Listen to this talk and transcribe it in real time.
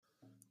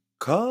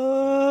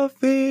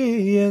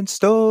Coffee and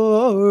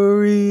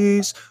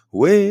stories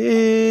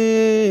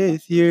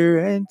with your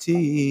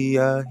auntie.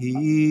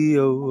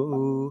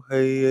 Ahio,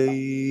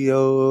 hey,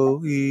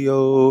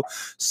 yo.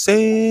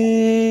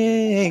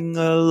 Sing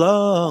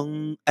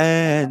along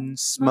and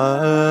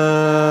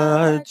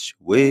smudge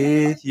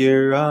with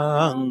your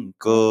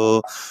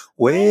uncle.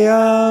 Way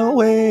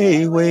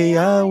away,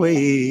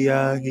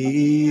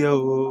 ahio,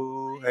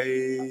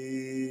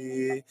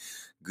 hey.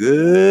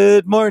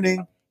 Good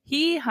morning.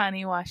 He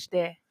honey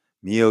washde.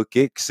 Mio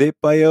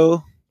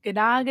kiksepayo.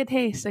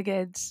 Gadagate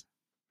sageds.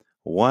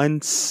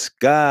 Once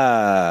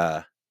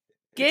ka.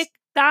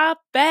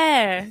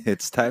 Giktape.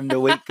 It's time to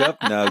wake up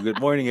now.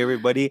 Good morning,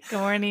 everybody. Good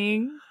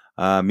morning.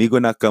 Migo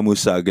na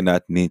kamusa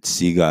ganat nit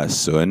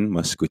sigason,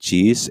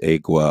 maskuchis,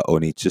 egwa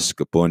onichus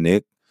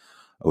kaponik,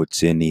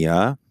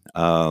 otsinia,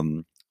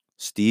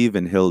 Steve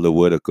and Hilda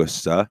Wood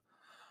Acosta,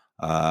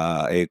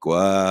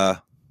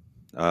 egwa,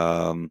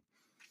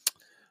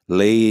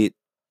 late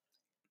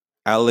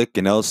Alec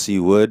and Elsie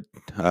Wood,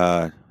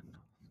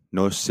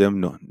 no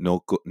sim, no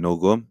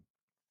gum.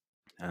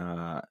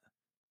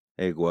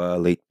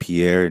 Egwa, late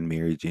Pierre and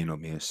Mary Jane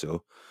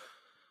Omiaso.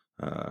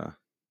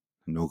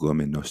 No gum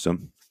and no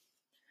sum.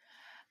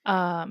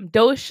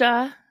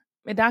 Dosha.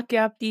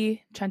 Medakiapi.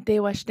 Chante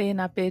washde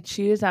na pe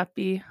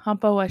chiuzapi.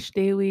 Hampa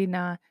washdewi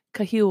na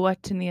kahiu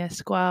watania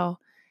squaw.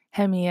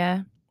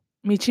 Hemia.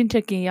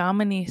 Michinchaki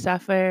yamani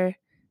safir.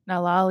 Na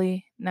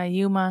lali. Na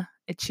yuma.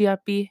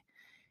 Echiapi.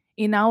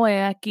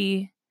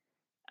 Inawayaki.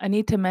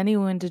 Anita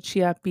Meniwun to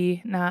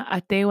Chiapi. Na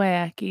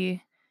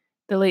Atewayaki.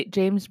 The late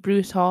James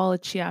Bruce Hall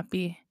at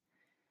Chiapi.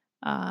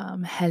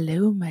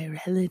 Hello, my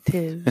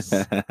relatives.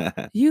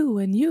 You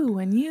and you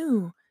and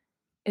you.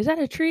 Is that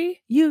a tree?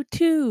 You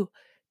too.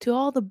 To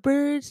all the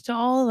birds, to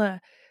all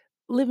the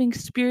living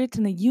spirits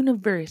in the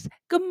universe.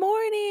 Good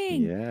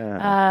morning.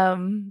 Yeah.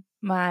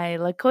 My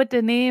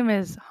Lakota name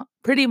is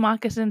Pretty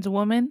Moccasins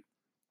Woman.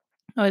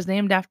 I was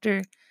named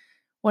after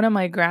one of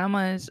my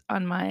grandmas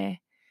on my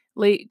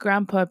late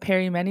grandpa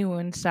Perry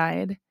Manywoon's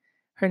side.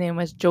 Her name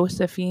was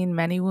Josephine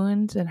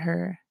Manywoons, and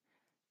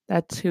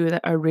that's who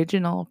the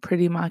original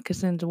Pretty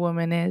Moccasins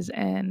Woman is.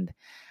 And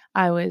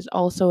I was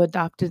also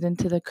adopted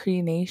into the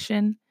Cree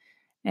Nation,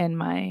 and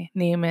my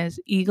name is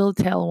Eagle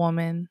Tail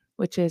Woman,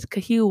 which is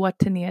Kahiu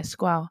Watani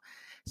Esquao.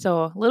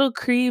 So little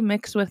Cree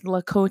mixed with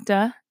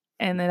Lakota.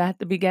 And then at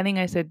the beginning,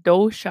 I said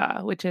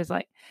Dosha, which is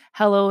like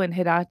hello in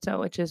Hidatsa,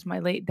 which is my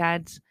late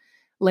dad's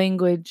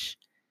language.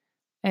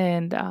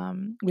 And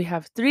we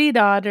have 3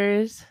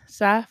 daughters,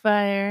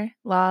 Sapphire,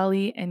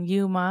 Lolly, and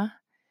Yuma.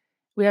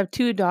 We have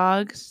 2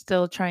 dogs,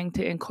 still trying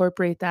to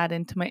incorporate that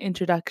into my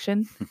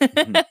introduction.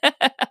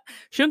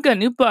 Shunka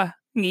Nupa.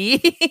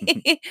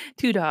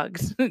 2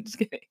 dogs. Just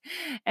kidding.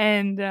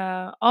 And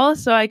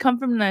also, I come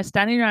from the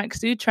Standing Rock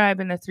Sioux tribe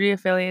and the 3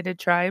 affiliated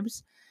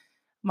tribes.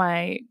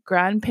 My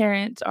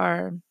grandparents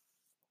are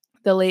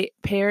the late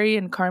Perry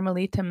and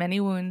Carmelita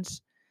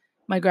Manywoons.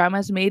 My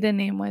grandma's maiden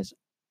name was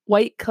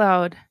White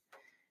Cloud.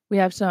 We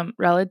have some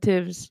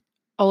relatives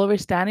all over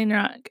Standing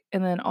Rock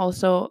and then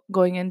also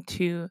going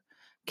into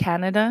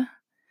Canada.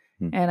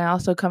 And I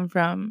also come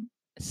from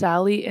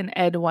Sally and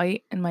Ed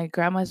White, and my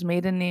grandma's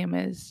maiden name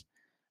is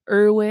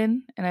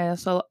Irwin. And I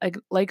also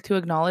like to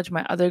acknowledge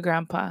my other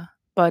grandpa,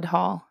 Bud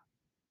Hall.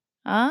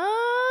 Ah.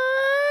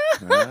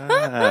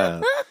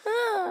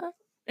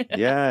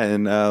 Yeah,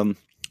 and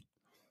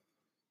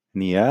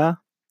Nia,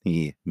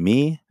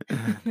 me.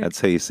 That's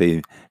how you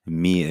say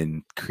me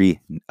in Cree.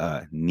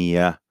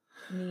 Nia.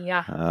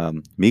 Yeah.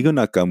 Migo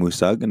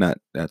Nakamusaganat.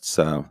 That's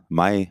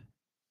my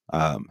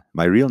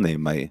real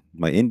name, my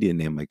Indian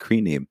name, my Cree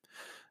name,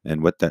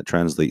 and what that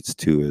translates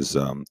to is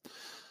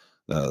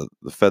the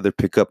feather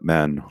pickup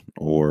man,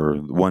 or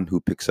one who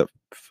picks up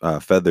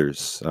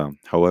feathers.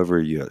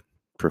 However you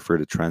prefer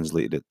to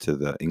translate it to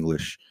the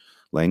English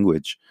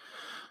language.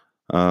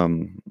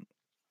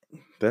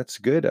 That's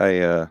good.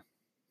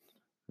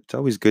 It's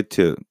always good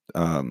to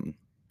I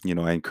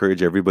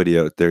encourage everybody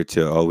out there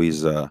to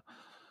always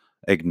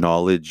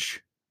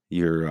acknowledge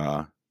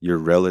your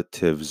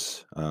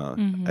relatives,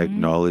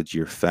 acknowledge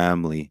your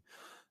family,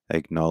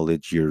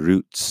 acknowledge your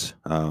roots,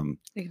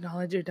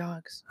 Acknowledge your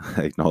dogs.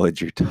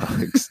 acknowledge your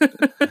dogs.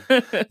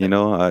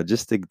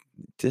 Just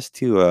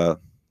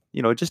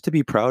to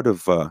be proud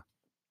of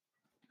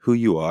who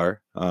you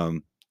are,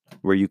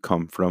 where you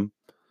come from,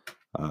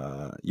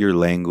 your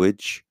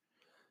language,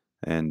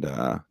 and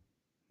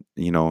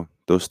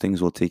those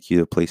things will take you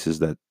to places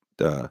that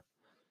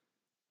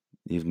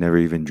you've never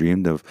even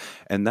dreamed of.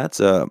 And that's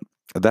a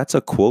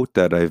quote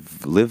that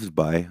I've lived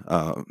by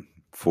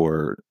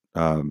for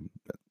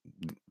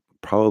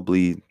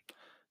probably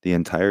the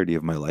entirety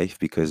of my life,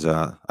 because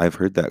I've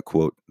heard that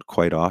quote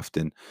quite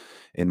often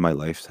in my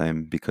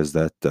lifetime, because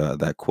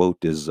that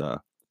quote is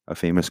a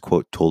famous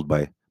quote told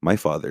by my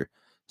father,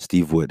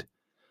 Steve Wood.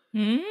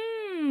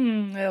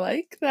 I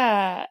like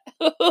that.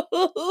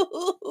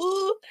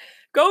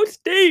 Go,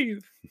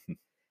 Steve.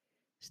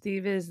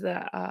 Steve is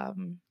the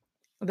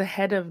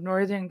head of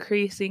Northern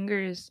Cree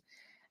Singers,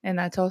 and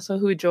that's also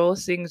who Joel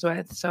sings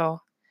with.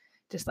 So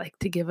just like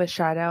to give a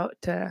shout out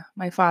to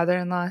my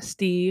father-in-law,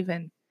 Steve,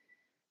 and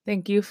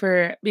thank you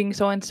for being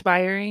so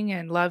inspiring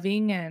and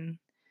loving and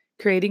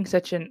creating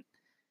such an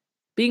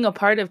being a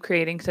part of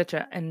creating such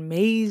an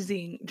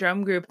amazing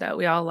drum group that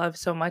we all love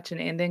so much in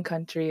Indian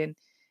country, and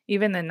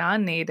even the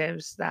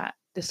non-natives that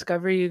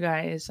discover you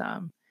guys.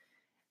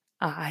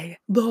 I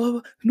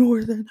love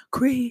Northern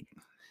Cree.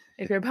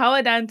 If you're a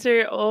power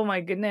dancer, oh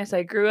my goodness,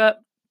 I grew up,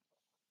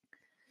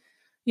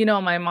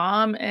 my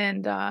mom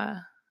and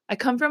I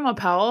come from a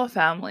powwow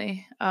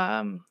family.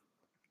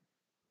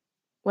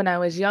 When I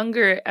was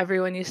younger,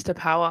 everyone used to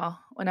powwow.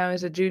 When I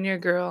was a junior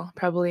girl, it's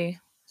probably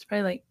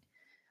like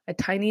a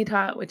tiny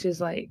tot, which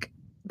is like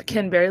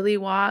can barely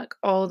walk,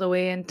 all the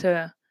way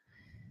into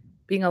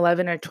being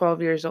 11 or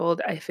 12 years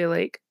old. I feel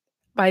like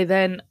by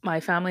then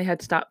my family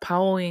had stopped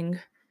powwowing,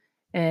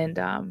 and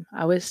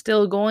I was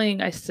still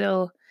going. I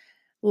still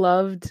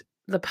loved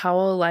the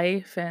powwow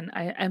life, and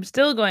I'm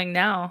still going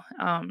now.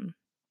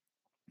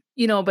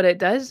 But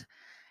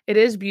it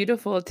is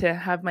beautiful to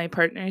have my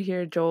partner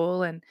here,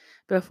 Joel, and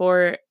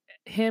before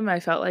him, I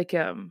felt like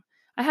I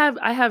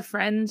have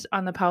friends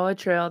on the powwow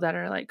trail that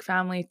are like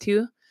family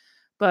too,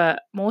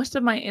 but most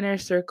of my inner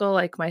circle,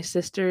 like my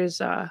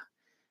sisters,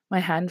 my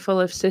handful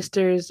of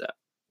sisters,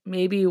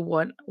 maybe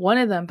one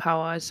of them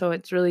powwows, so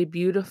it's really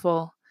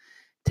beautiful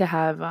to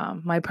have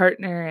my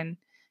partner and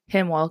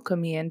him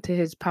welcome me into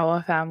his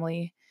powwow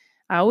family.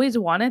 I always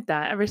wanted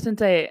that ever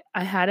since I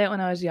had it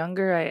when I was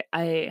younger.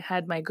 I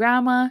had my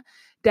grandma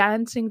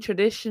dancing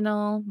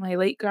traditional, my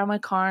late grandma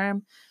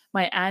Carm,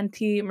 my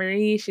auntie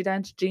Marie, she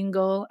danced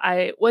jingle.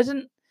 I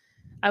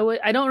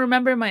don't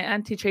remember my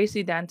auntie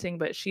Tracy dancing,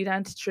 but she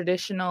danced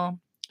traditional.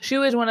 She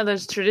was one of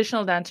those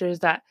traditional dancers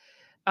that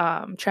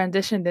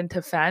transitioned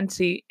into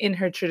fancy in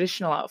her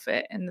traditional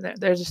outfit, and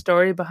there's a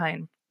story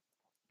behind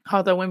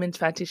how the women's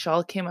fancy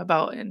shawl came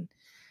about, and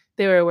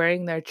they were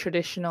wearing their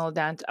traditional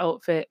dance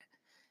outfit.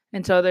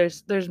 And so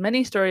there's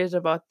many stories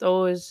about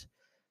those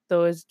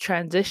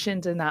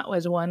transitions, and that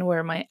was one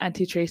where my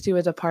auntie Tracy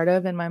was a part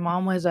of, and my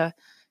mom was a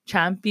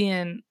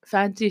champion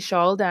fancy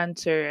shawl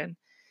dancer,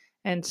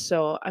 and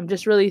so I'm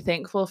just really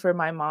thankful for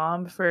my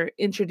mom for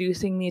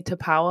introducing me to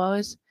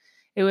powwows.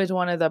 It was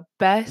one of the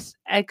best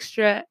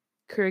extra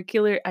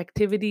curricular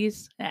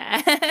activities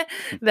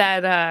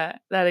that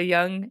a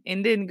young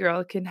Indian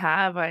girl can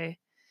have.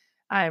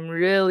 I'm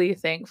really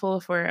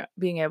thankful for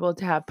being able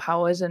to have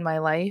powwows in my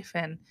life,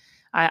 and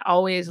I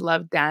always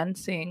loved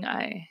dancing.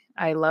 I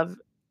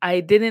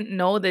didn't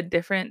know the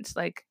difference.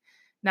 Like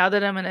now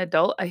that I'm an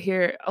adult, I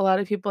hear a lot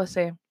of people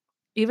say,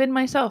 even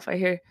myself, I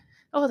hear,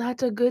 "Oh,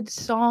 that's a good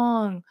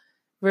song,"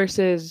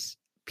 versus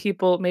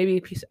people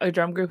maybe a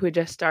drum group who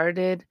just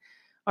started,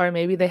 or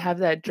maybe they have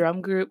that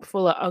drum group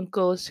full of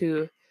uncles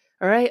who,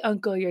 all right,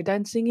 uncle, you're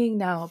done singing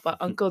now, but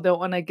uncle don't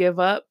want to give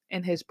up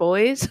and his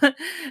boys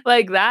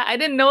like that. I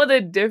didn't know the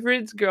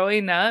difference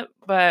growing up,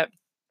 but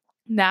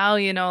now,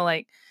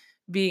 like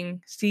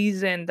being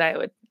seasoned,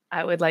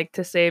 I would like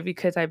to say,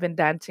 because I've been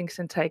dancing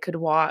since I could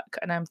walk,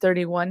 and I'm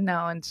 31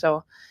 now, and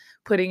so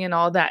putting in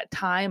all that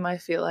time, I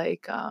feel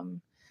like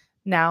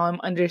now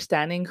I'm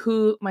understanding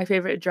who my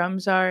favorite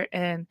drums are,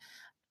 and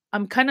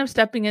I'm kind of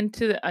stepping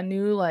into a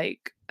new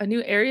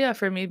area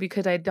for me,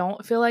 because I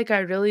don't feel like I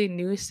really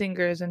knew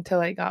singers until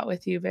I got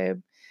with you,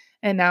 babe.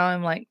 And now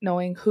I'm like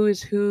knowing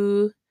who's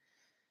who,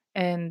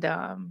 and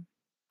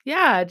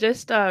yeah,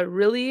 just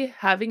really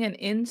having an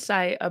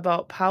insight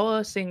about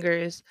powwow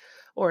singers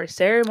or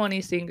ceremony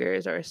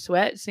singers or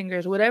sweat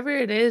singers, whatever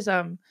it is.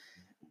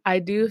 I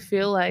do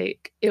feel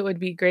like it would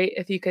be great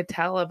if you could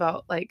tell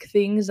about like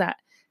things that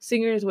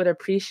singers would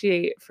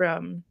appreciate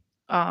from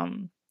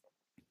um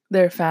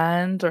their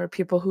fans or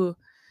people who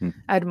Hmm.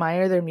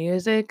 admire their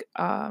music.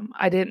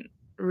 I didn't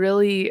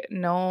really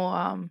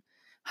know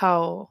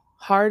how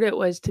hard it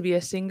was to be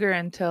a singer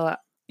until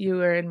you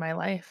were in my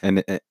life.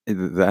 And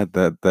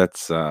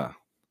that's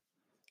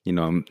you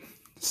know um,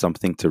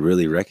 something to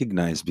really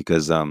recognize,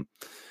 because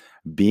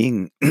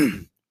being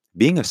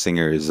being a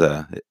singer is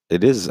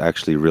it is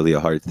actually really a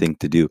hard thing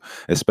to do,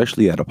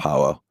 especially at a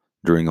powwow,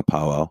 during a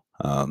powwow.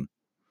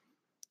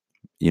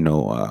 You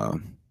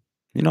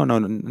know, no,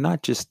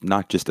 not just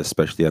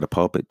especially at a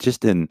powwow, but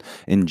just in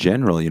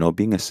general.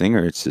 Being a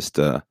singer, it's just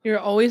You're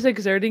always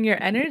exerting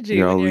your energy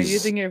you're when you're always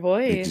using your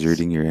voice.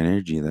 exerting your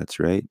energy. That's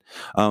right.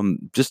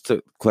 Just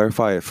to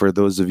clarify for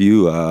those of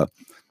you,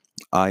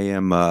 I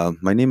am.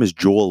 My name is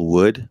Joel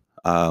Wood.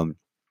 I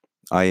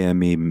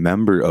am a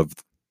member of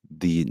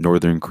the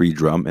Northern Cree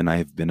Drum, and I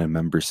have been a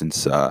member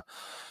since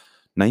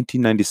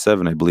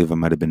 1997. I believe I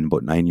might have been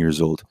about 9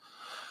 years old.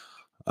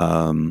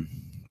 Um,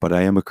 but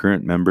I am a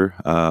current member.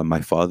 My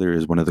father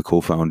is one of the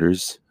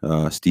co-founders,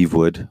 Steve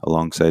Wood,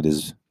 alongside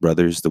his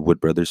brothers, the Wood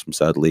brothers from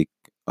Saddle Lake,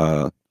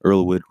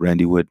 Earl Wood,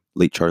 Randy Wood,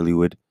 late Charlie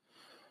Wood.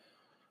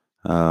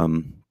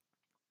 Um,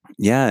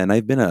 yeah, and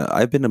I've been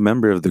a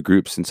member of the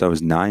group since I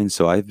was 9.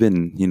 So I've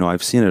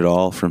seen it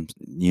all from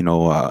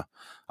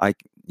I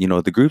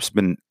the group's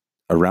been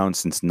around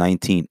since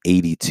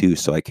 1982.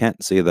 So I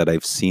can't say that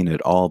I've seen it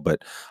all,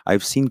 but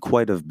I've seen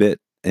quite a bit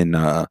in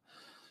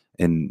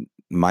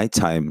my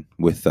time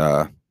with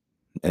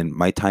and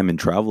my time in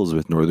travels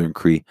with Northern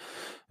Cree,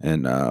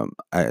 and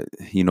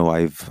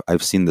I've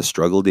seen the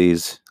struggle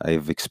days.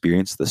 I've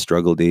experienced the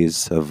struggle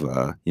days of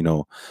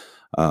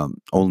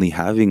only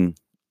having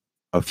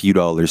a few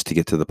dollars to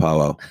get to the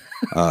powwow.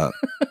 Uh,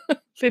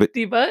 but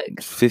 $50.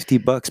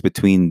 $50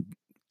 between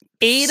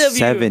 8 of you.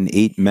 7,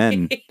 8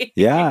 men.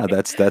 Yeah,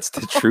 that's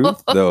the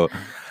truth though.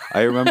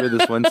 I remember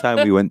this one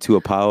time we went to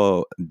a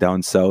powwow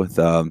down south.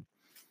 And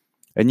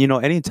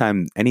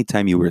anytime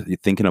you were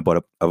thinking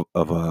about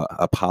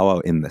a powwow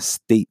in the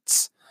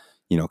States,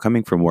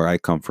 coming from where I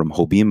come from,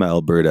 Hobbema,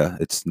 Alberta,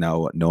 it's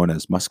now known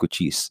as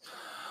Musqueam.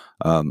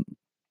 Um,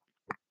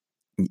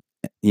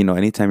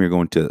 anytime you're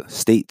going to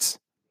States,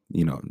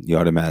 you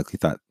automatically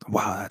thought,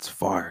 wow, that's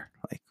far.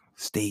 Like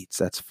States,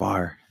 that's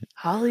far.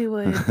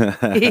 Hollywood.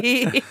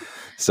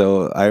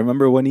 So I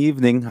remember one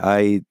evening,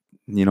 I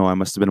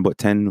must have been about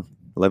 10,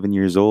 11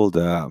 years old.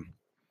 I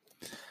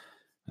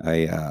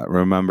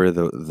remember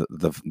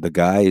the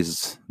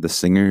guys, the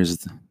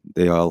singers,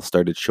 they all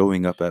started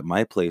showing up at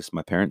my place,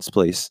 my parents'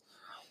 place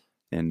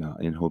in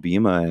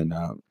Hobbema, and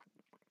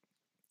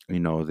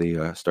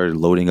they started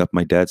loading up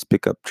my dad's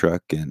pickup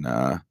truck, and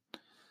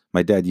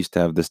my dad used to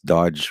have this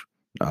Dodge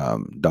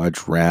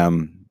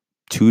Ram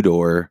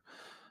 2-door.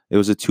 It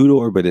was a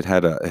 2-door, but it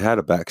had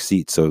a back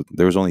seat, so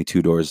there was only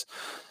 2 doors.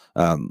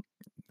 Um,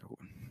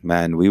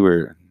 Man, we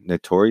were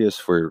notorious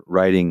for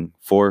riding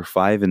 4 or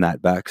 5 in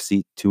that back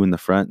seat, 2 in the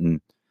front,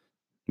 and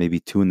maybe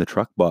 2 in the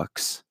truck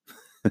box.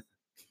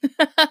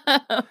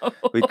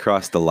 We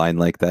crossed the line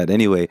like that.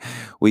 Anyway,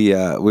 we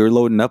were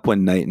loading up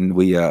one night, and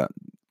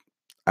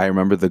I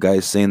remember the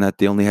guys saying that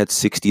they only had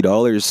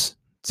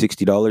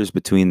 $60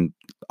 between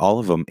all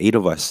of them, 8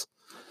 of us,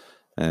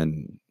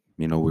 and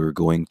we were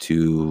going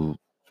to.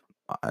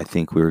 I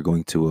think we were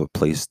going to a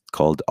place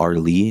called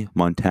Arlee,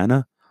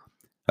 Montana.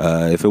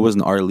 If it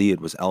wasn't Arlee, it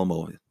was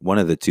Elmo. One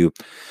of the two.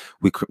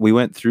 We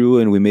went through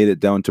and we made it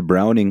down to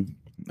Browning.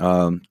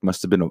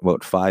 Must have been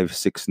about 5,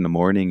 6 in the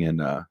morning,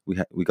 and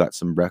we got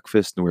some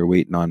breakfast, and we were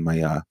waiting on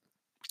my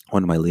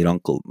late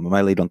uncle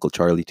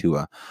Charlie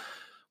to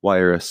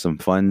wire us some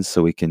funds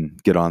so we can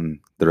get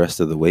on the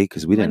rest of the way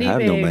because we didn't Money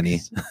have no money.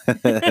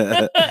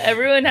 bags.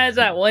 Everyone has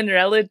that one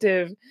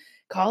relative.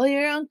 Call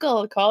your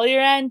uncle, call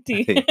your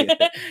auntie,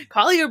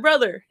 call your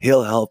brother.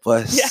 He'll help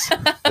us.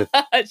 Yeah.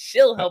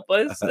 She'll help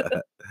us.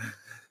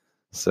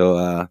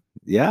 So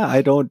yeah,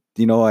 I don't,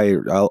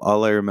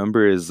 all I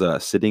remember is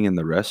sitting in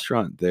the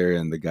restaurant there,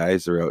 and the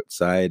guys are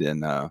outside,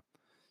 and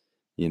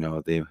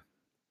they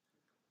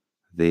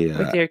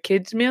With your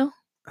kids' meal?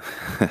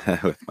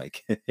 with my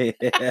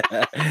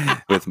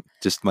with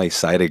just my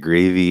side of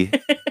gravy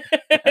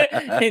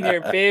And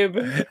your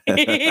bib.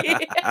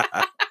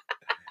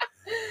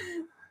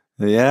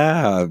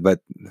 Yeah, but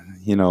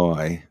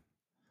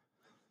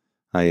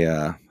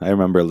I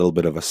remember a little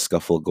bit of a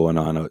scuffle going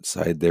on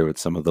outside there with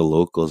some of the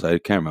locals. I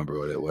can't remember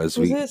what it was.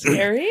 Was it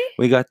scary?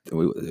 It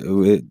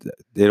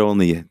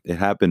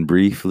happened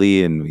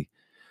briefly, and we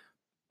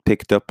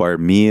picked up our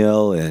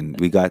meal, and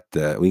we got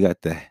the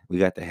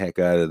heck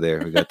out of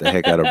there. We got the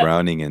heck out of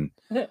Browning and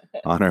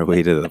on our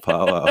way to the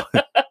powwow.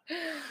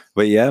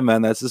 But yeah,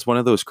 man, that's just one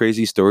of those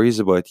crazy stories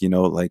about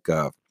like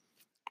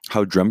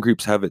how drum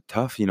groups have it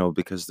tough.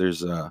 Because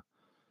there's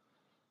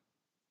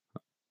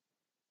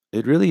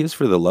it really is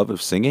for the love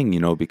of singing.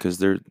 Because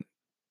there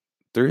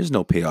is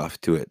no payoff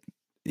to it.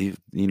 You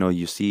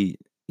see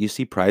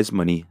prize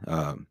money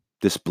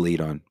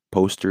displayed on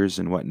posters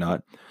and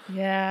whatnot.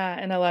 Yeah,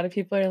 and a lot of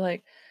people are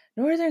like,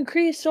 Northern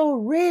Cree is so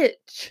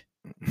rich.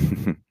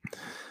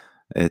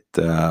 It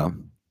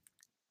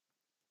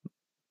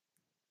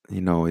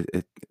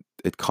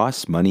it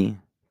costs money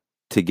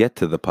to get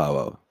to the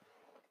powwow.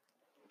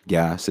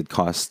 Gas. It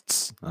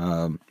costs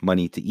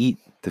money to eat,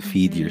 to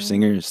feed your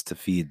singers, to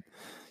feed.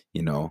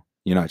 You're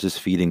not just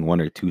feeding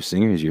 1 or 2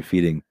 singers. You're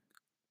feeding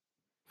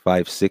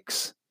 5,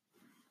 6.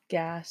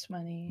 Gas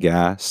money.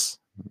 Gas.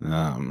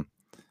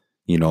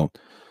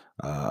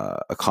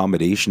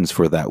 Accommodations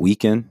for that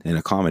weekend, and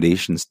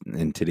accommodations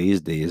in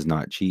today's day is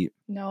not cheap.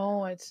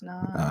 No, it's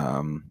not.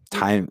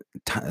 Time,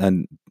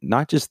 and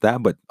not just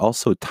that, but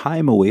also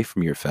time away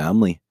from your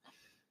family.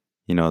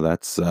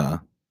 That's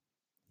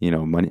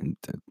money.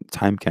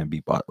 Time can't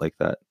be bought like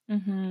that.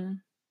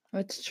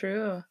 That's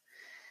true.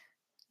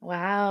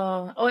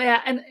 Wow. Oh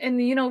yeah,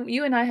 and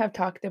you and I have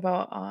talked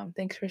about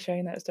thanks for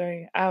sharing that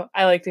story.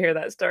 I like to hear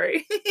that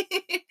story.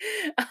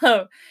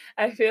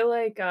 I feel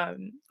like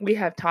we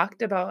have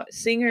talked about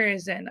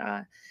singers, and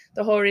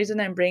the whole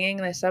reason I'm bringing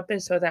this up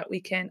is so that we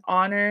can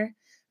honor,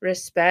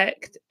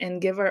 respect,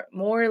 and give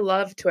more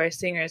love to our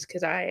singers,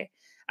 cuz I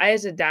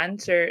as a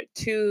dancer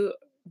too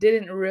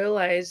didn't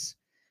realize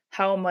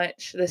how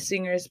much the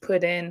singers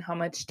put in, how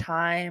much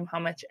time, how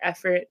much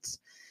efforts,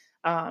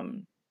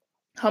 um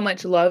how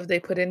much love they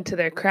put into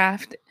their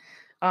craft.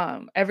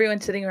 Everyone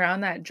sitting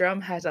around that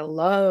drum has a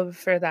love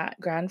for that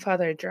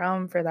grandfather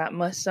drum, for that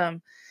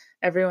musam.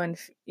 Everyone,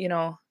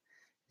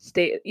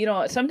 stay.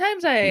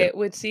 Sometimes I Yep.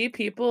 would see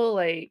people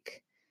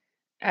like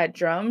at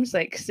drums,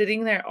 like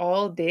sitting there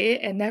all day.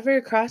 It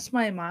never crossed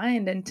my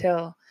mind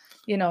until,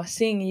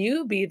 seeing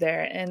you be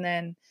there. And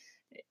then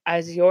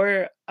as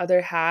your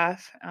other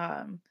half,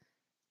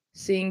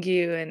 seeing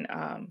you and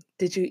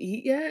did you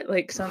eat yet?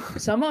 Like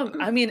some of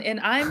I mean, and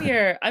I'm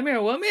your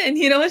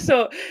woman,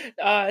 so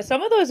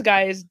some of those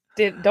guys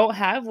don't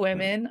have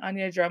women on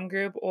your drum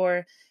group,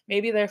 or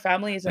maybe their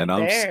family And isn't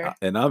there.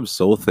 I'm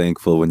so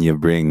thankful when you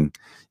bring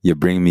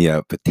me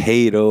a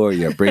potato, or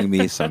you bring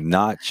me some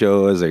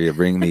nachos, or you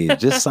bring me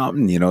just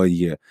something,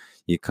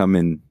 you come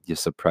and you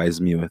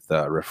surprise me with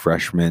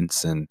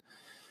refreshments, and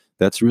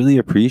that's really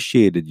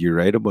appreciated. You're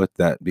right about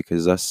that,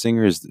 because us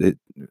singers,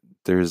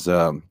 there's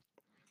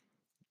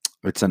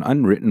it's an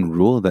unwritten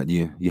rule that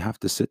you have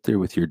to sit there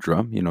with your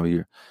drum.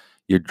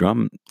 Your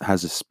drum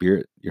has a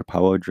spirit. Your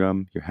power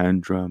drum, your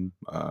hand drum.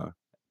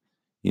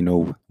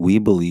 We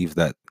believe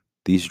that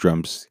these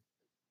drums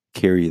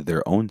carry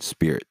their own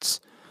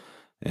spirits,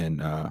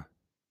 and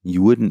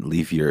you wouldn't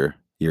leave your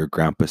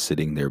grandpa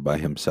sitting there by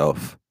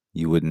himself.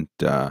 You wouldn't.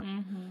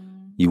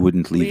 Mhm. You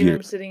wouldn't leave Leave your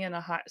him sitting in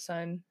a hot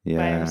sun by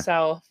yeah.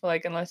 himself,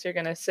 like, unless you're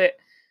gonna sit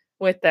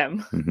with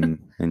them.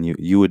 And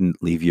you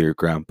wouldn't leave your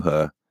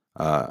grandpa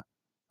uh,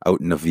 out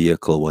in a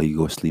vehicle while you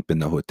go sleep in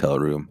the hotel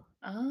room.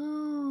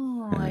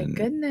 Oh my And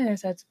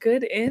goodness, that's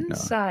good you know,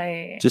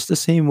 insight. just the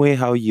same way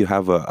how you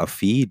have a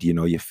feed.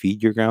 You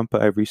feed your grandpa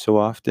every so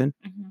often.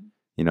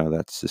 Mhm.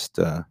 That's just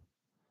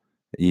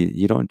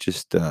you don't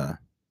just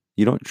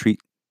you don't treat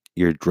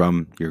your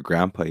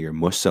grandpa, your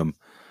Muslim,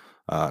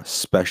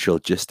 special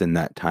just in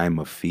that time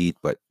of feed,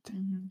 but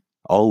Mhm.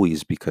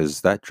 always,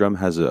 because that drum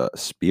has a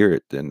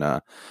spirit. And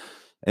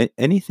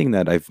anything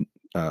that I've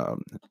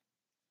um,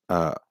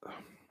 uh,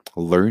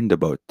 learned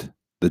about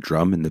the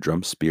drum and the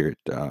drum spirit,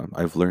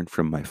 I've learned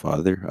from my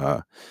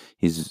father.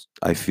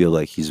 I feel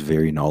like he's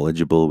very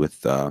knowledgeable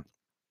with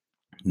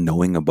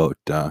knowing about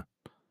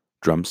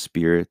drum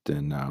spirit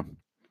and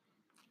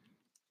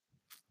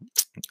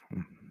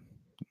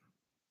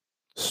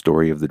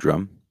story of the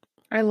drum.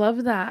 I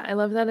love that. I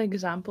love that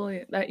example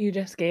that you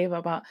just gave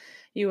about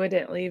you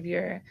wouldn't leave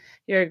your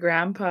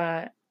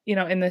grandpa,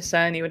 in the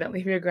sun. You wouldn't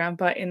leave your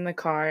grandpa in the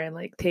car and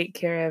like take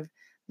care of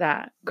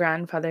that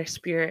grandfather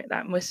spirit,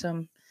 that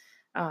Muslim.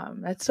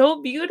 That's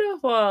so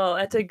beautiful.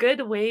 That's a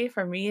good way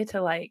for me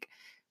to like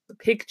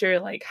picture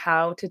like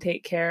how to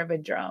take care of a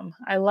drum.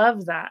 I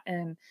love that.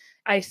 And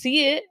I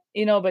see it,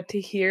 but to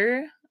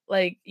hear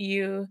like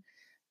you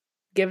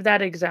give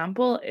that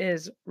example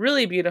is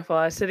really beautiful.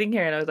 I was sitting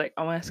here and I was like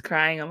almost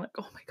crying. I'm like,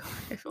 "Oh my god,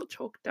 I feel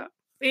choked up."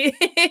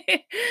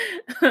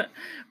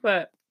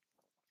 But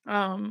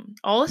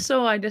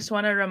also I just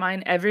want to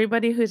remind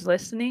everybody who's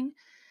listening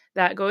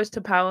that goes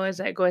to powwows,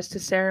 that goes to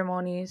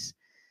ceremonies,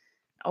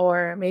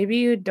 or maybe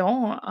you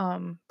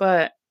don't,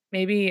 but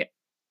maybe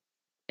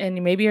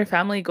maybe your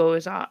family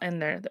goes out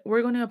and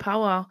we're going to a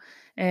powwow,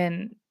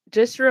 and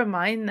just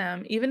remind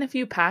them, even if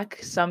you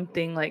pack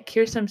something like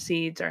here's some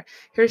seeds or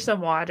here's some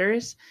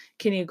waters,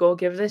 can you go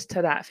give this to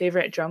that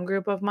favorite drum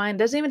group of mine?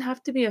 Doesn't even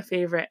have to be a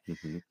favorite.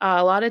 Hmm.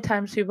 A lot of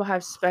times people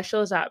have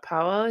specials at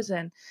powwows,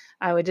 and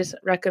I would just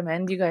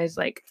recommend you guys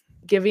like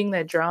giving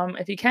the drum.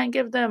 If you can't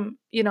give them,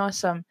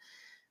 some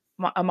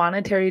a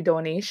monetary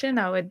donation,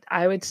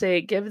 I would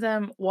say give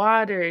them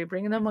water,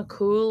 bring them a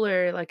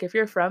cooler. Like if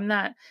you're from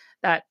that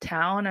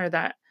town or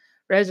that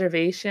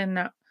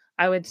reservation,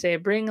 I would say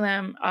bring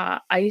them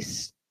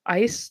iced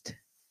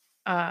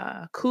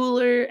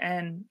cooler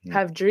and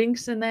have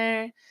drinks in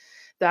there.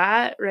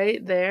 That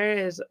right there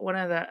is one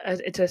of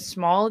it's a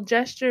small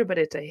gesture, but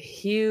it's a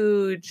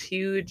huge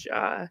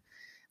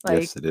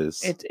like Yes, it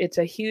is. it's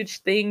a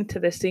huge thing to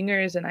the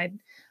singers. And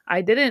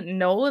I didn't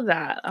know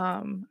that.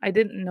 I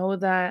didn't know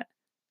that.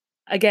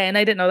 Again,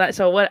 I didn't know that.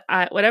 So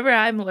whatever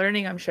I'm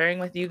learning, I'm sharing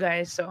with you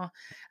guys. So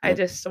I And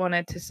just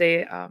wanted to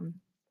say,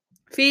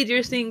 feed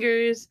your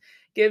singers,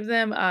 give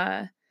them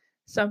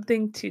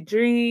something to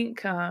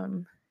drink.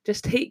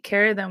 Just take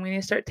care of them. We need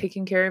to start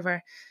taking care of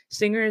our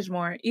singers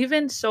more.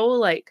 Even so,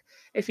 like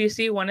if you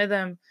see one of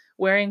them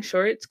wearing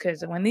shorts,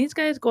 because when these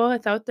guys go out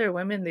without their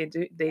women, they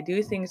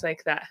do things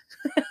like that.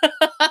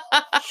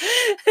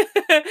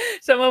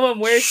 Some of them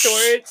wear shh,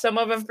 shorts. Some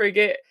of them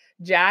forget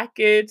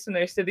jackets, and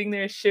they're sitting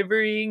there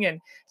shivering and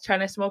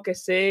trying to smoke a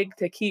cig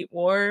to keep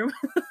warm.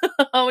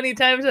 How many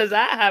times has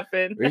that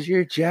happened? where's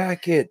your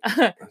jacket?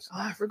 Oh,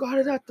 I forgot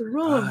it at the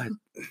room.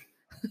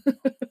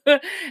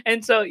 God,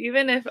 And so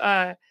even if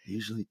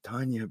usually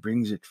Tanya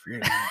brings it for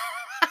me.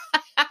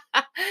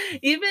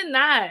 even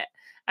that,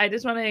 I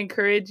just want to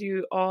encourage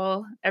you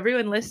all,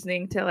 everyone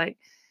listening, to like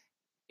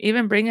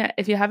even bring it.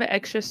 If you have an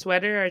extra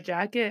sweater or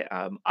jacket,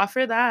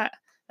 offer that.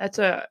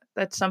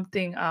 That's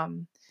something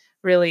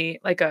really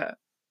like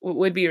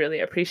would be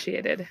really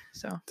appreciated.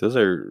 So Those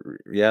are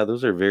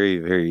very,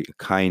 very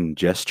kind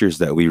gestures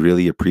that we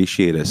really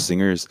appreciate as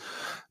singers.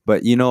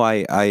 But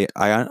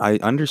I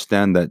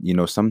understand that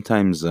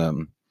sometimes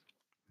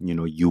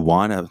you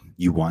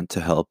want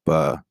to help,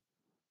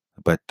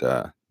 but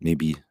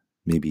maybe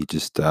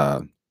just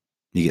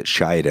you get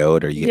shied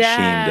out or you get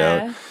shamed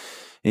out, yeah.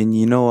 and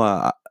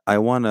I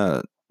want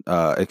to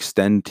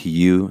extend to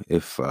you,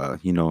 if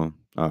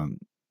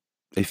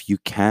if you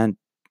can't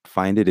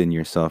find it in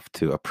yourself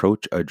to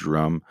approach a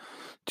drum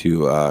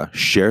to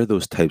share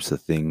those types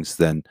of things,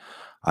 then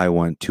I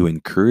want to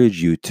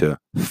encourage you to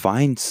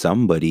find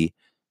somebody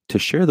to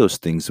share those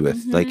things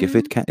with. Like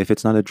Mm-hmm. if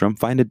it's not a drum,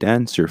 find a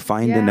dancer,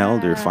 find an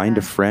elder, find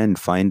a Yeah. friend,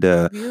 find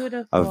a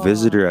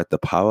visitor Beautiful. at the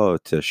powwow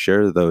to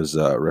share those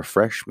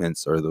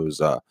refreshments, or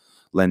those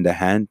lend a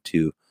hand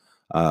to.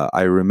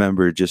 I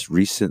remember just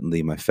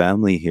recently, my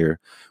family here,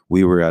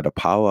 we were at a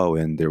powwow,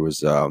 and there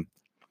was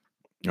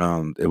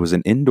it was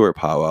an indoor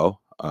powwow.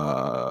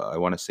 I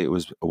want to say it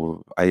was,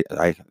 I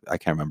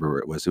can't remember where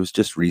it was. It was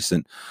just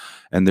recent,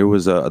 and there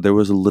was a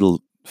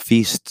little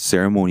feast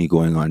ceremony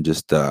going on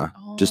just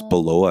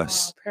below Oh,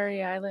 us,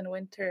 Prairie Island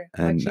winter.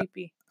 and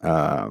Machipi.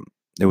 um,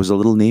 it was a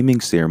little naming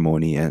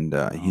ceremony, and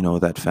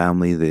that Oh.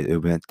 family,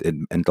 it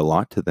meant a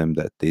lot to them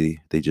that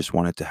they just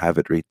wanted to have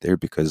it right there,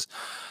 because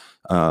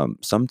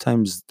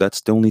sometimes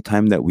that's the only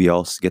time that we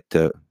all get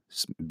to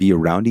be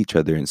around each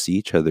other and see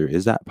each other,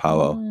 is that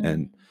powwow.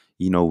 And Mm.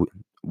 you know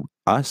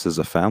us as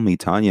a family,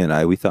 Tanya and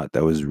I, we thought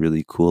that was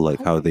really cool,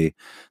 like how Oh. they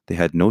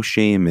had no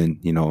shame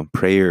in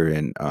prayer,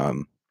 and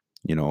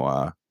you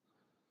know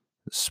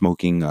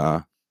smoking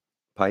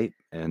pipe,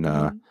 and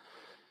Mm-hmm.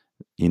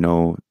 you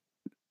know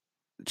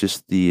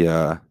just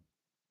the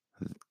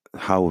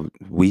how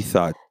we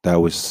thought that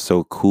was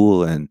so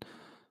cool, and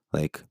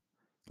like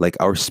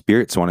our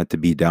spirits wanted to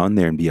be down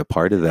there and be a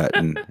part of that,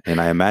 and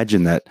I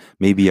imagine that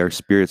maybe our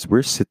spirits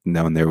were sitting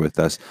down there with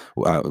us,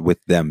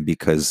 with them,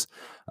 because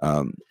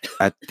um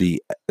at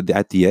the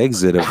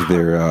exit of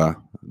their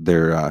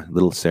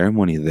little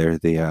ceremony there,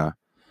 they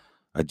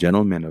a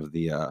gentleman of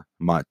the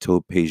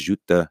Mato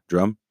Pejuta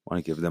drum,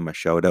 want to give them a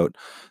shout out.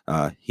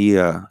 He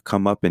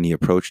come up and he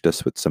approached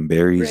us with some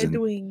berries Red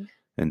and Wing.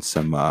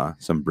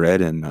 some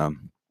bread, and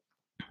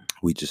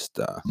we just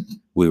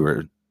we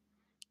were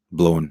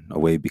blown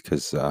away,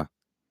 because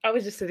I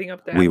was just sitting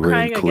up there. we I'm were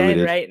crying again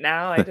included. right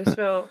now. I just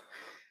feel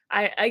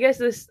I guess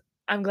this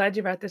I'm glad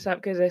you brought this up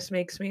because this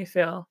makes me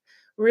feel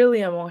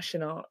really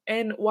emotional.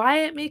 And why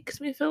it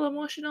makes me feel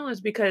emotional is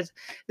because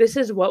this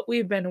is what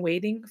we've been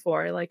waiting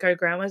for. Like our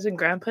grandmas and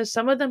grandpas,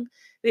 some of them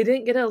they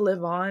didn't get to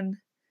live on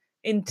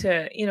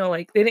into,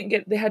 like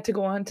they had to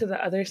go on to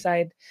the other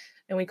side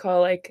and we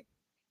call like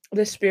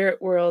the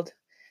spirit world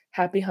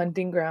happy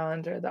hunting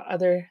ground or the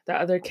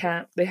other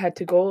camp. They had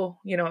to go,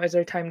 as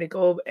their time to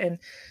go. And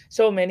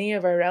so many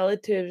of our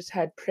relatives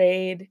had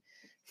prayed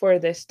for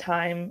this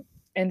time,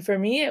 and for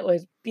me it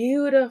was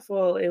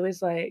beautiful. It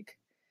was like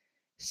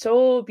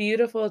so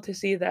beautiful to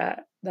see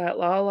that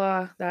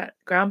lala, that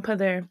grandpa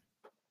there,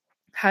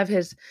 have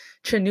his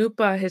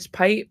chanupa, his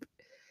pipe,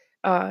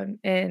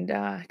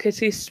 and could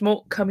see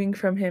smoke coming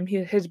from him.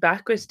 His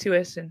back was to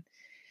us,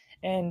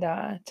 and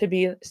to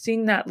be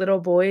seeing that little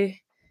boy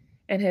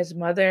and his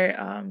mother,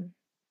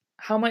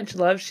 how much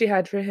love she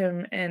had for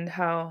him, and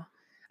how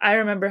I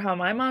remember how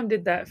my mom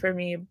did that for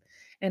me,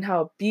 and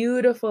how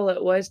beautiful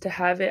it was to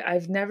have it.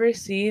 I've never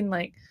seen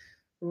like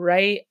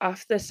right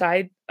off the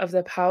side of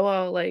the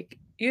powwow. Like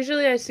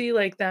usually I see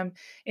like them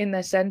in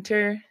the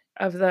center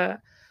of the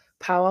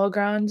powwow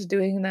grounds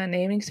doing the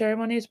naming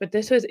ceremonies, but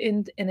this was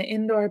in an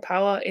indoor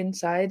powwow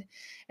inside,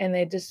 and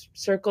they just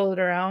circled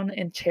around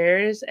in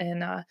chairs.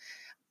 And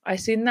I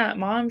seen that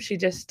mom, she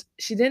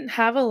didn't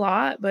have a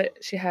lot,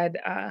 but she had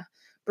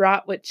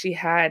brought what she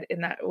had,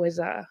 and that was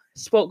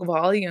spoke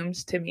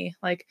volumes to me.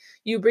 Like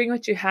you bring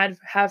what you have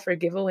for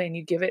giveaway and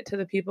you give it to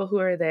the people who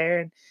are there.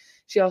 And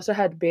she also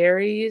had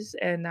berries,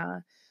 and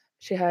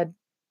she had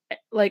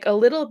like a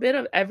little bit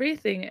of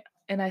everything.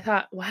 And I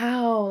thought,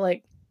 wow,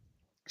 like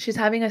she's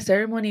having a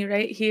ceremony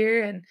right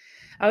here. And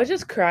I was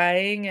just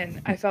crying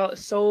and I felt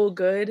so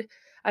good.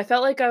 I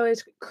felt like I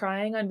was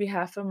crying on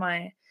behalf of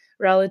my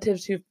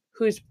relatives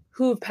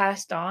who've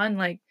passed on,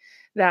 like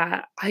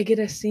that I get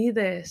to see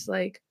this.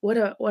 Like what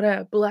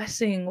a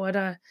blessing, what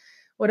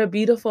a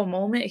beautiful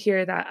moment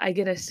here that I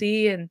get to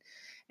see. And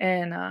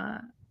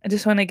I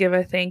just want to give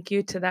a thank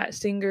you to that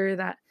singer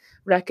that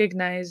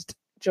recognized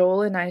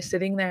Joel and I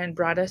sitting there and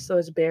brought us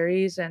those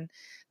berries and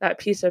that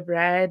piece of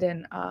bread.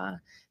 And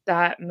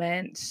that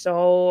meant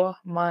so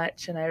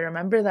much. And I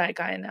remember that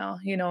guy now,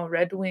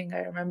 Red Wing.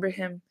 I remember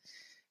him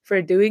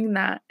for doing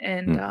that.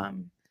 And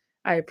Mm.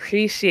 I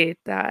appreciate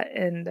that.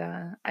 And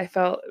I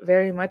felt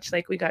very much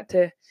like we got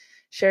to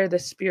share the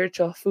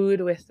spiritual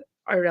food with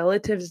our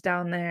relatives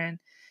down there. And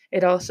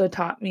it also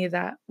taught me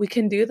that we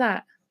can do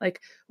that. Like,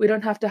 we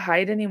don't have to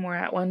hide anymore.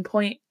 At one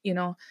point,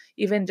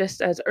 even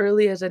just as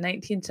early as the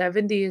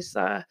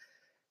 1970s,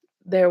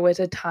 there was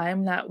a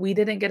time that we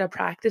didn't get to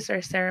practice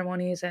our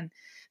ceremonies, and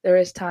there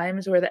was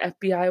times where the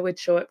FBI would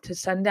show up to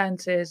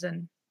sundances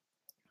and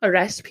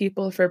arrest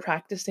people for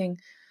practicing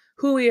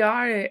who we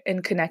are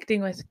and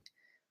connecting with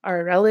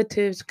our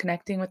relatives,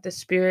 connecting with the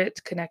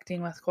spirits,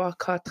 connecting with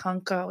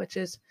Wakatanka, which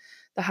is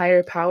the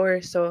higher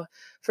power. So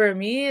for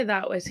me,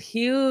 that was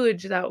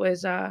huge. That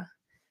was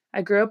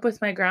I grew up with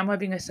my grandma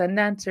being a sun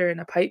dancer and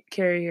a pipe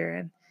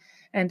carrier,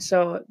 and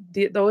so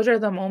those are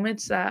the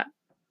moments that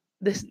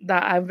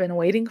I've been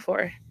waiting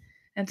for.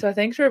 And so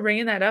thanks for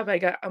bringing that up. I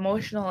got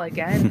emotional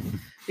again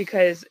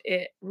because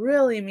it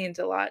really means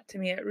a lot to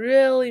me. It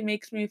really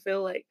makes me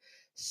feel like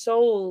so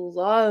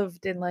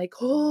loved and like,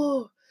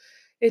 oh,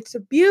 it's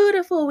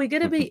beautiful. We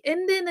get to be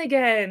Indian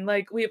again.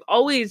 Like we've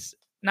always,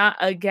 not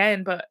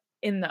again, but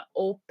in the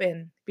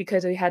open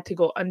because we had to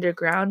go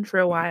underground for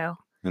a while.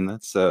 And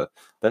that's a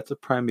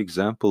prime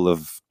example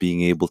of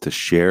being able to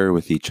share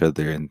with each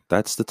other, and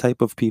that's the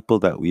type of people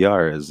that we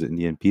are as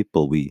Indian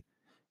people. We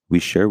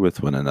share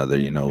with one another,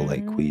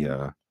 like Hmm.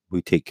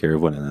 we take care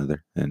of one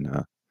another,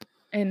 and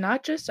And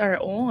not just our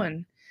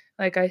own.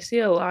 Like I see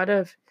a lot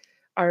of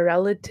our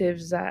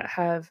relatives that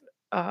have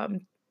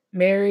um,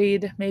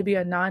 married maybe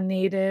a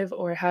non-native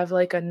or have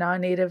like a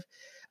non-native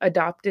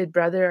adopted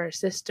brother or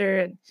sister,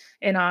 and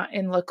in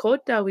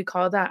Lakota we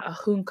call that a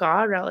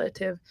hunka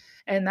relative,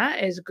 and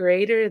that is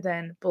greater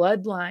than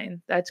bloodline.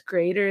 That's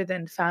greater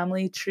than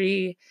family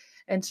tree.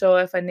 And so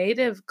if a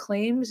native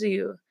claims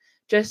you,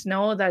 just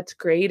know that's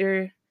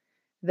greater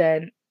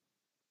than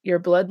your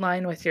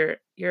bloodline with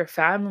your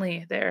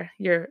family there.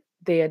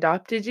 They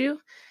adopted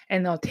you,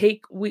 and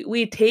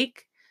we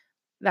take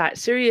that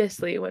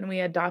seriously when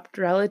we adopt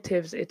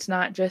relatives. It's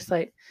not just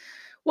like,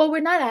 well,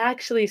 we're not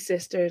actually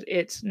sisters.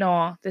 It's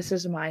no, this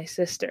is my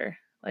sister.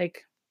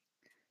 Like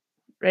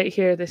right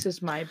here, this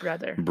is my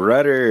brother.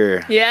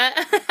 brother. Yeah.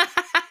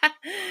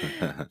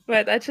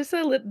 But that's just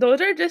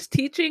those are just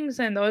teachings,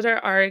 and those are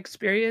our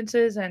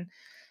experiences, and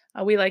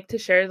we like to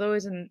share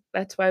those, and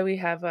that's why we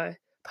have a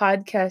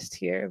podcast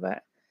here.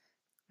 But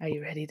are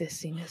you ready to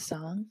sing a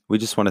song? We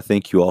just want to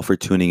thank you all for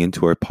tuning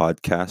into our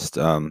podcast.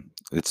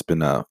 It's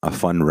been a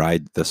fun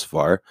ride thus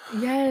far.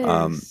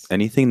 Yes.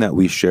 Anything that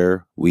we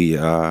share, we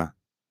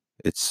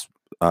it's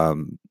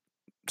um,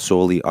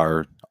 solely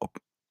our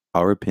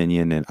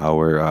opinion and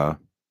our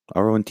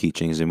own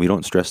teachings, and we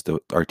don't stress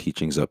our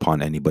teachings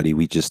upon anybody.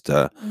 We just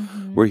we're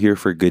Mhm. here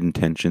for good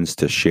intentions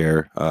to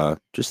share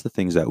just the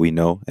things that we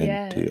know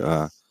and to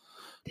Yes.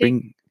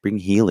 Take bring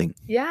healing.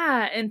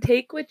 Yeah, and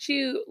take what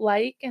you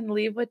like and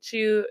leave what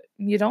you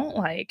don't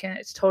like, and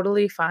it's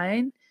totally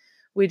fine.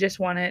 We just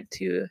want it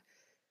to,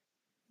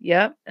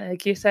 yep,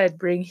 like you said,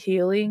 bring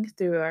healing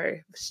through our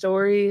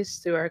stories,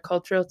 through our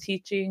cultural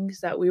teachings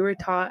that we were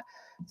taught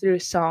through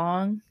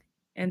song.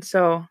 And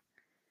so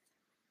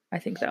I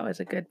think that was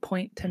a good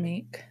point to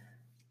make.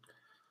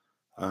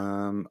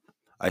 Um,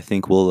 I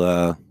think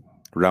we'll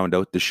round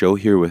out the show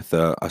here with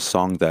a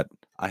song that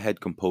I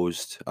had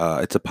composed.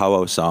 It's a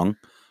powwow song,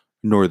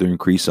 Northern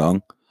Cree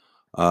song.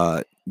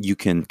 You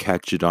can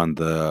catch it on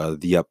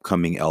the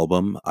upcoming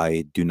album.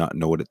 I do not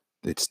know what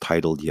it's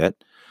titled yet.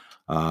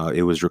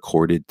 It was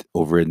recorded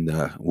over in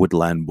the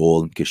Woodland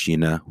Bowl in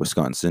Kashina,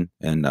 Wisconsin,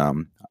 and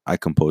I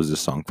composed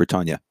this song for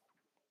Tanya.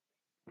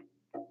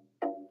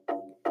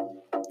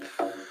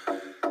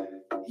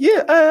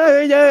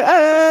 Yeah,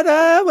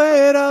 yeah,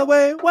 wait,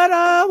 away, wait,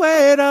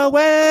 away, wait,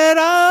 away.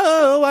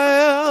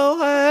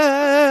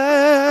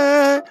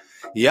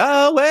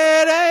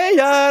 Yahweh,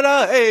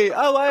 yada,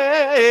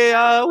 away,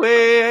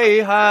 away,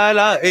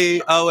 hala,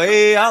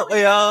 away, away,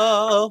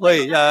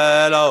 away,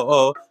 yada,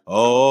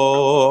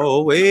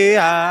 oh, we,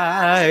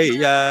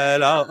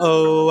 yada,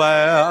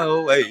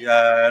 oh, we,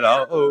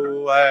 yada,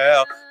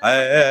 oh,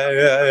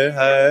 hey,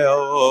 hey,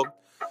 oh.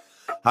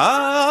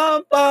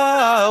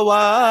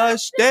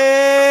 Hampawash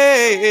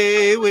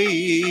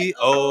we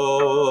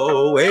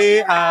oh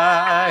we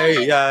I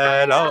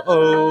ya la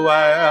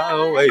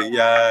oh we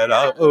ya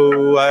la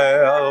oh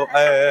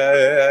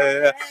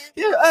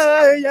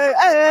yeah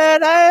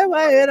yeah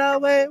wait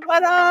away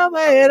what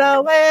wait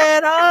away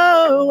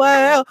oh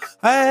well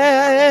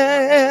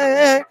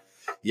hey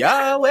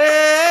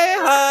Yahweh,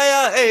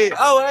 hiya, eh,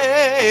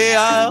 away,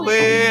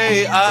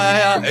 away,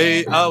 aya,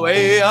 eh,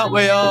 away,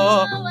 away,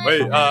 oh, way,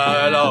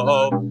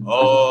 alo,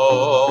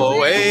 oh,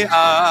 way,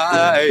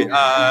 I,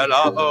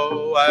 alo,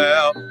 oh,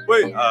 well,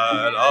 way,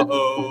 alo,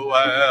 oh,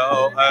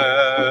 well,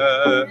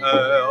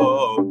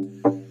 oh.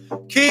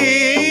 Ki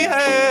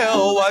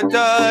heo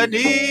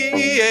watani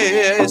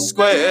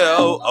square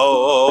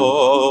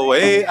oh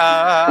way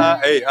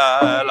I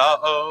la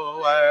oh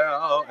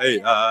well I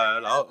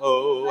la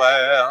oh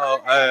well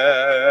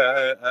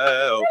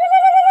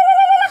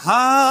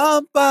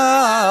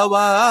Hamba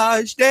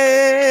wash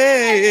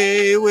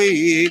day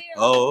we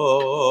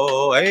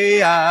oh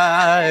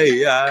I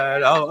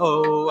la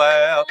oh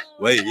well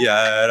we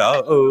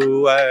la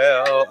oh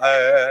well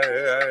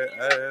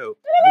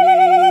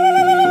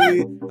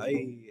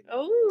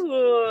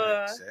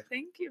Oh,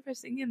 thank you for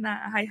singing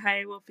that. Hi,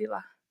 hi,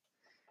 Wopila.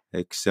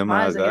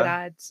 Exemaga.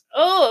 Mazagadads.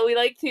 Oh, we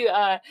like to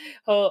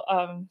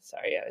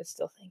sorry, I was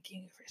still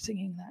thanking you for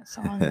singing that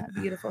song, that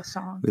beautiful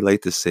song. We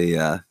like to say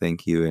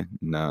thank you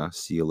and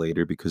see you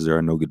later because there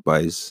are no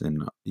goodbyes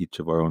in each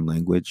of our own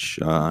language.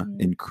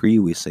 In Cree,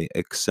 we say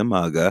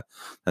Exemaga.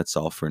 That's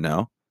all for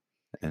now.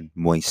 And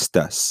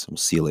moistas. We'll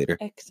see you later.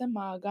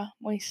 Examaga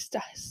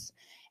moistas.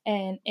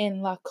 And in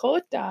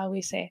Lakota,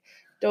 we say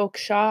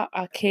Doksha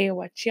ake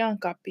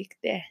wachianka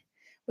pikte,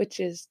 which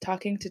is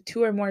talking to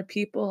two or more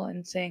people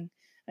and saying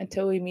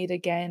until we meet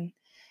again.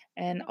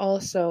 And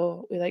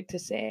also, we like to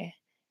say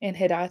in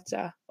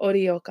Hidatsa,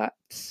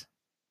 Oriokats.